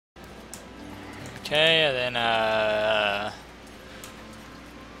Okay, and then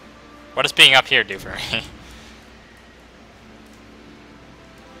what does being up here do for me?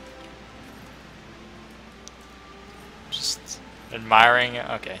 Just admiring.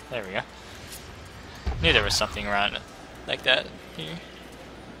 Okay, there we go. Knew there was something around like that here.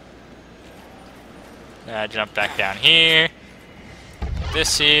 Jump back down here.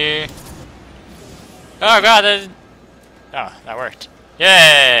 This here. Oh god, that... Oh, that worked.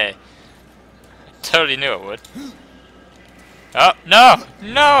 Yay! I totally knew it would. Oh, no!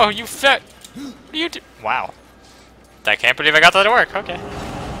 No, you fit! What do you do? Wow. I can't believe I got that to work. Okay.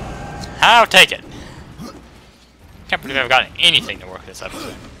 I'll take it. Can't believe I've gotten anything to work this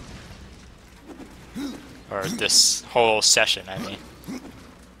episode. Or this whole session, I mean.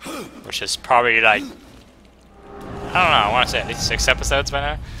 Which is probably like... I don't know, I want to say at least 6 episodes by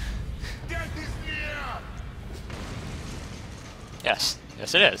now. Yes.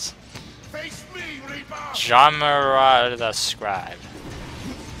 Yes it is. Jamaerah the Scribe.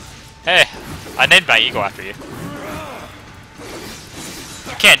 Hey, I named my ego after you.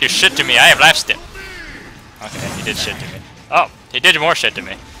 You can't do shit to me, I have life steal. Okay, he did shit to me. Oh, he did more shit to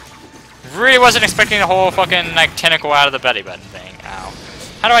me. Really wasn't expecting the whole fucking like tentacle out of the belly button thing. Ow.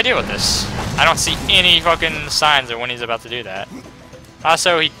 How do I deal with this? I don't see any fucking signs of when he's about to do that.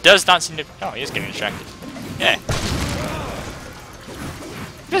 Also, he does not seem to... Oh, he is getting distracted. Yeah.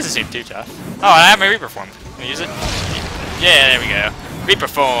 He doesn't seem too tough. Oh, I have my Reaper form. Can I use it? Yeah, there we go. Reaper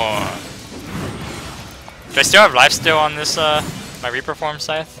form. Do I still have life steal on this, my Reaper form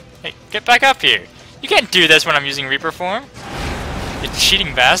scythe? Hey, get back up here. You can't do this when I'm using Reaper form. You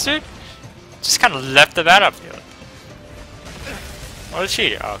cheating bastard. Just kind of left the battlefield. What a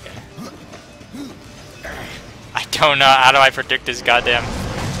cheater. Oh, okay. I don't know. How do I predict this goddamn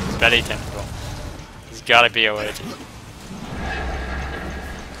belly tentacle? There's gotta be a way to...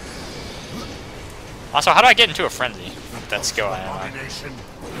 Also, how do I get into a frenzy with that skill I have on?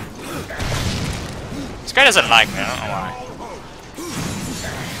 This guy doesn't like me. I don't know why.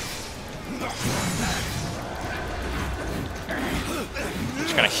 I'm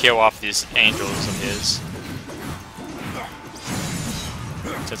just gonna heal off these angels of his.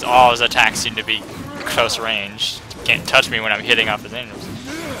 Since all his attacks seem to be close range. He can't touch me when I'm hitting off his angels.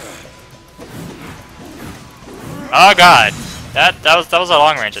 Oh god! That was a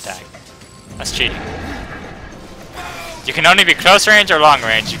long range attack. That's cheating. You can only be close range or long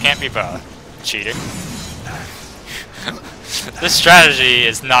range. You can't be both. Cheater. This strategy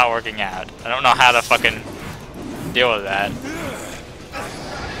is not working out. I don't know how to fucking deal with that.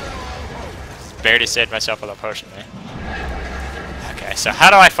 Barely saved myself with a potion there. Okay, so how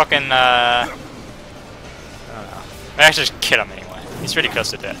do I fucking, I don't know. I actually just kill him anyway. He's pretty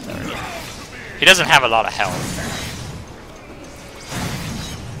close to death already. He doesn't have a lot of health.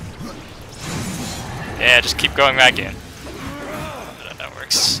 Yeah, just keep going back in. That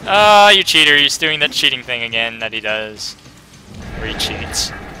works. Oh, you cheater. He's doing that cheating thing again that he does. Where he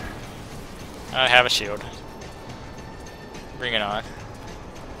cheats. I have a shield. Bring it on.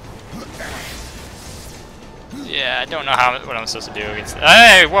 Yeah, I don't know what I'm supposed to do against...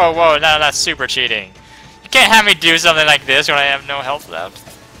 Hey, whoa, whoa, no, that's super cheating. You can't have me do something like this when I have no health left.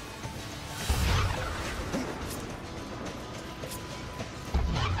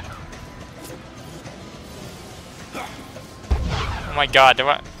 Oh my god, do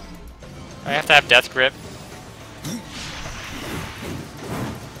I have to have death grip?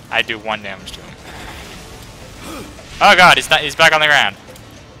 I do 1 damage to him. Oh god, he's back on the ground.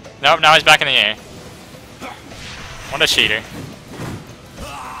 Nope, now he's back in the air. What a cheater.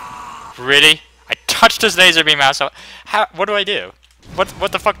 Really? I touched his laser beam out, so what do I do?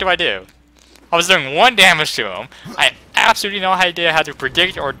 What the fuck do I do? I was doing 1 damage to him. I have absolutely no idea how to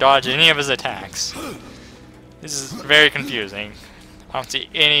predict or dodge any of his attacks. This is very confusing. I don't see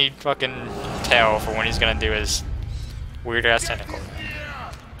any fucking tell for when he's gonna do his weird ass tentacle.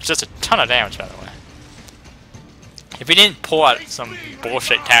 It's just a ton of damage, by the way. If he didn't pull out some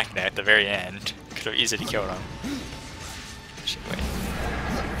bullshit tactic at the very end, could have easily killed him. Shit, wait.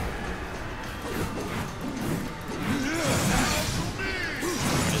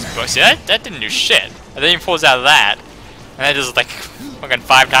 See, that didn't do shit. And then he pulls out of that, and that does like fucking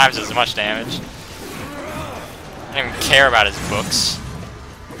 5 times as much damage. I don't even care about his books.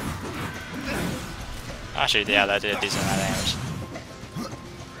 Actually, yeah, that did a decent amount of damage.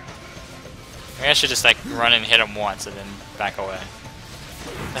 Maybe I should just like run and hit him once and then back away.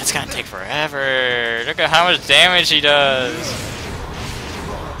 That's gonna take forever. Look at how much damage he does.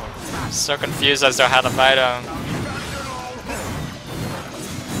 I'm so confused as to how to fight him.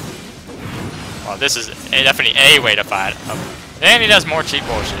 Well, this is definitely a way to fight him. And he does more cheap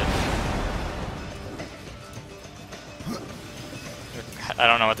bullshit. I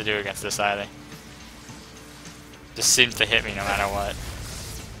don't know what to do against this either. Just seems to hit me no matter what.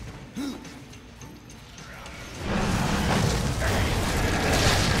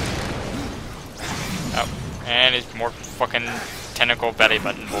 Oh, and it's more fucking tentacle belly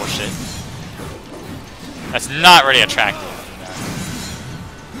button bullshit. That's not really attractive.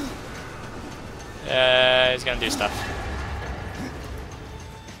 He's gonna do stuff.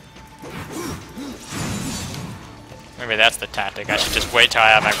 Maybe that's the tactic. I should just wait till I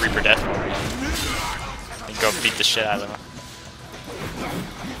have my Reaper Death for and go beat the shit out of him.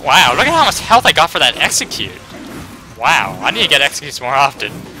 Wow, look at how much health I got for that execute. Wow, I need to get executes more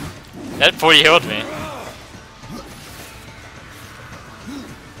often. That fully healed me.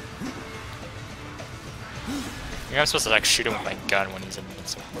 Maybe I'm supposed to like shoot him with my gun when he's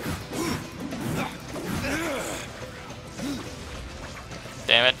invincible.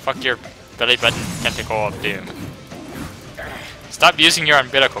 Damn it, fuck your belly button tentacle of doom. Stop using your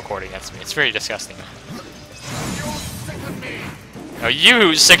umbilical cord against me, it's very disgusting. Oh,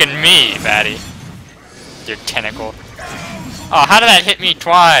 you sicken me, fatty. Your tentacle. Oh, how did that hit me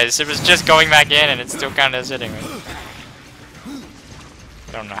twice? It was just going back in and it's still kinda hitting me.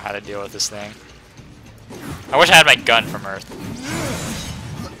 I don't know how to deal with this thing. I wish I had my gun from Earth.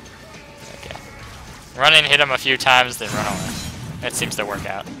 Okay. Run in, hit him a few times, then run away. That seems to work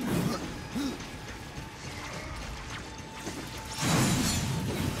out.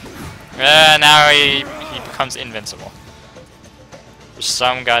 Now he becomes invincible. For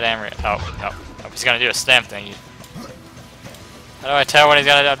some goddamn reason. Oh, no. Oh, he's gonna do a stamp thing. How do I tell what he's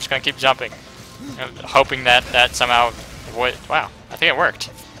gonna do? I'm just gonna keep jumping. Hoping that somehow would. Wow, I think it worked.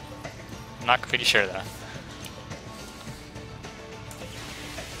 I'm not completely sure though.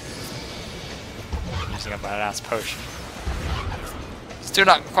 Using a badass potion. Still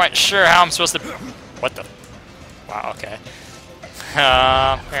not quite sure how I'm supposed to. What the? Wow, okay.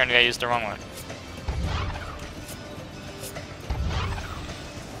 Apparently I used the wrong one.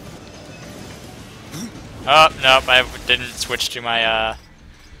 Oh, nope, I didn't switch to my,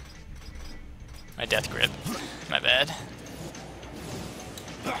 my death grip. My bad.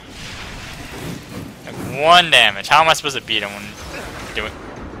 Like 1 damage. How am I supposed to beat him when doing?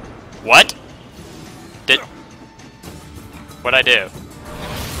 What? What'd I do?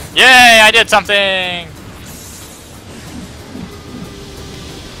 Yay! I did something!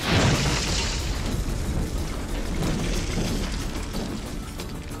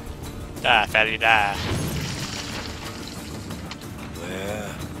 Die, fatty, die. Where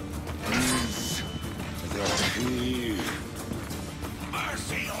is the key?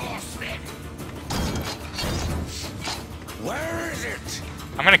 Mercy, horseman! Where is it?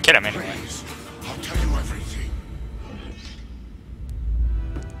 I'm gonna kill him anyway. Please, I'll tell you everything.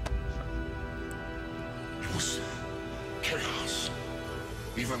 It was chaos.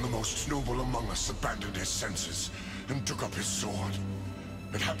 Even the most noble among us abandoned his senses and took up his sword.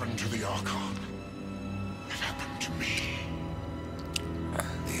 It happened to the Archon. It happened to me.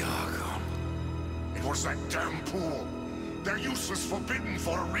 The Archon. It was that damn pool. They're useless, forbidden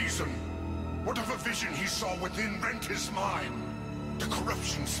for a reason. What of a vision he saw within rent his mind? The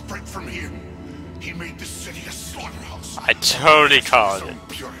corruption spread from him. He made the city a slaughterhouse. I totally called it.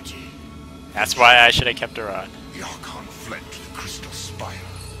 Purity. That's why I should have kept her on. The Archon fled to the Crystal Spire.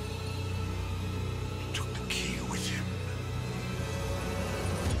 He took the key with him.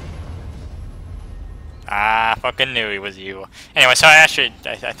 I fucking knew he was evil. Anyway, so I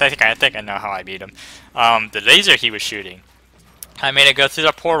think I know how I beat him. The laser he was shooting, I made it go through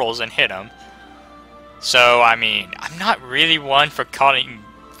the portals and hit him. So I mean, I'm not really one for calling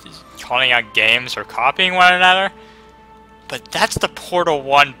out games or copying one another, but that's the Portal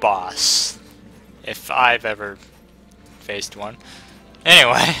 1 boss, if I've ever faced one.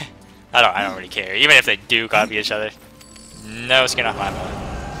 Anyway, I don't really care. Even if they do copy each other, no skin off my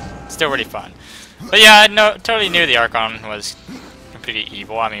bone. It's still really fun. But yeah, I totally knew the Archon was completely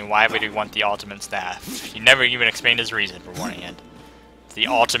evil. I mean, why would he want the ultimate staff? He never even explained his reason for wanting it. The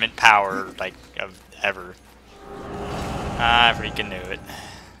ultimate power, like, of ever. I freaking knew it.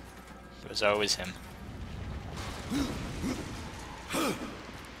 It was always him.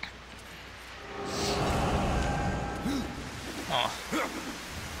 Oh.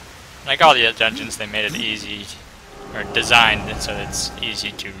 Like all the dungeons, they made it easy, or designed it so that it's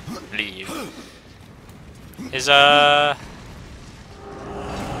easy to leave. Is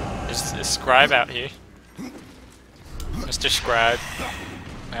Scribe out here? Mr. Scribe.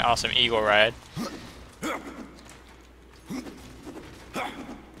 My awesome eagle ride.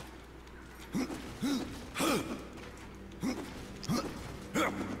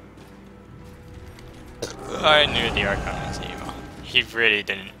 I knew the Archon was evil. he really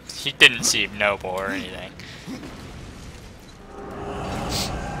didn't. He didn't seem noble or anything.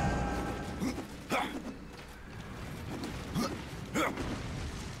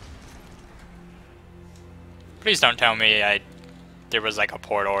 Please don't tell me there was like a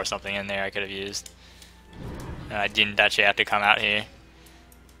portal or something in there I could have used. And I didn't actually have to come out here.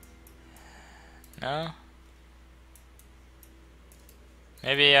 No?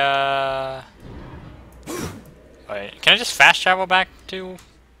 Maybe, wait, can I just fast travel back to...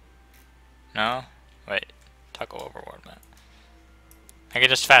 No? Wait, toggle overworld map. I can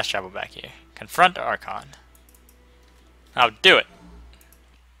just fast travel back here. Confront Archon. I'll do it!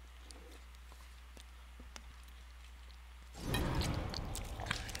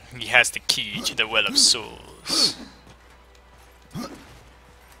 He has the key to the Well of Souls.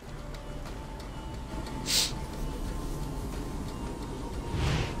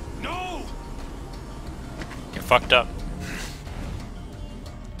 No! You're fucked up.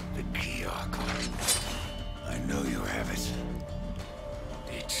 The key, Archon. I know you have it.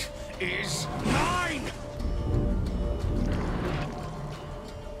 It is mine!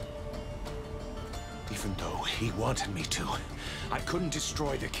 Even though he wanted me to, I couldn't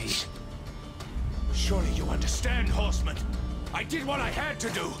destroy the key. Surely you understand, Horseman. I did what I had to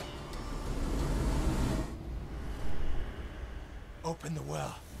do. Open the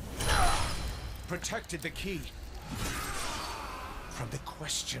well. Protected the key. From the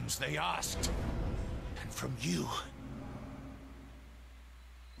questions they asked. And from you.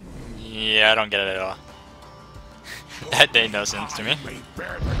 Yeah, I don't get it at all. That made no sense to me. I may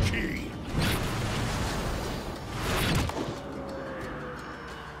bear the key.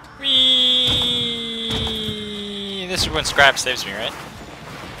 Whee! This is when Scribe saves me, right?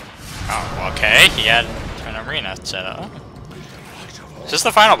 Oh, okay. He had an arena set up. Is this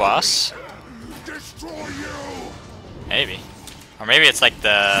the final boss? Destroy you. Maybe. Or maybe it's like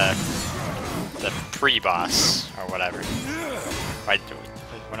the pre-boss or whatever.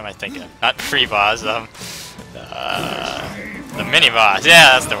 What am I thinking? Not pre-boss, the mini-boss.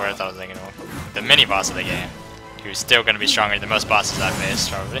 Yeah, that's the word I was thinking of. The mini-boss of the game. Who's still going to be stronger than most bosses I've faced,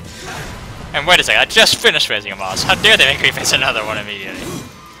 probably. And wait a second, I just finished facing a boss. How dare they make me face another one immediately?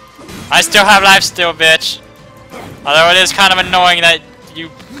 I still have life steal, bitch. Although it is kind of annoying that you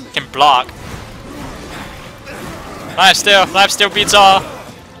can block. Life steal beats all.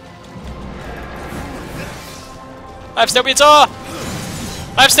 Life steal beats all.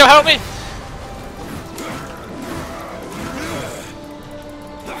 Life steal, help me.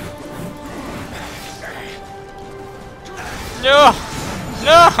 No!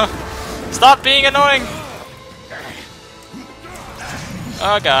 No! Stop being annoying!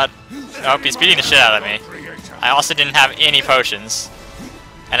 Oh god. Oh, he's beating the shit out of me. I also didn't have any potions.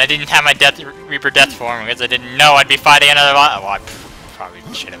 And I didn't have my Reaper Death form because I didn't know I'd be fighting another boss. Well, I probably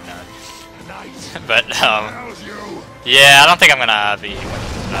should have known. But, yeah, I don't think I'm gonna be winning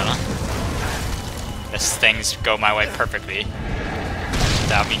this battle. This things go my way perfectly.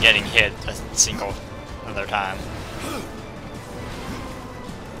 Without me getting hit a single other time.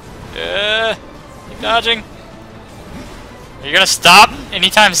 Keep dodging. Are you gonna stop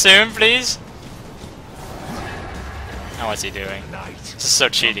anytime soon, please? Oh, what's he doing? This is so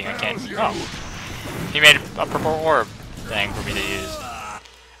cheating, I can't. Oh. He made a purple orb thing for me to use.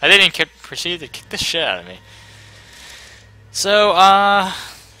 I didn't proceed to kick the shit out of me. So,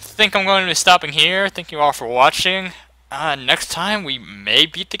 think I'm going to be stopping here. Thank you all for watching. Next time we may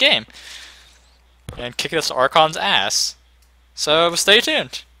beat the game. And kick this Archon's ass. So, stay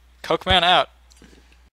tuned. Cokeman out.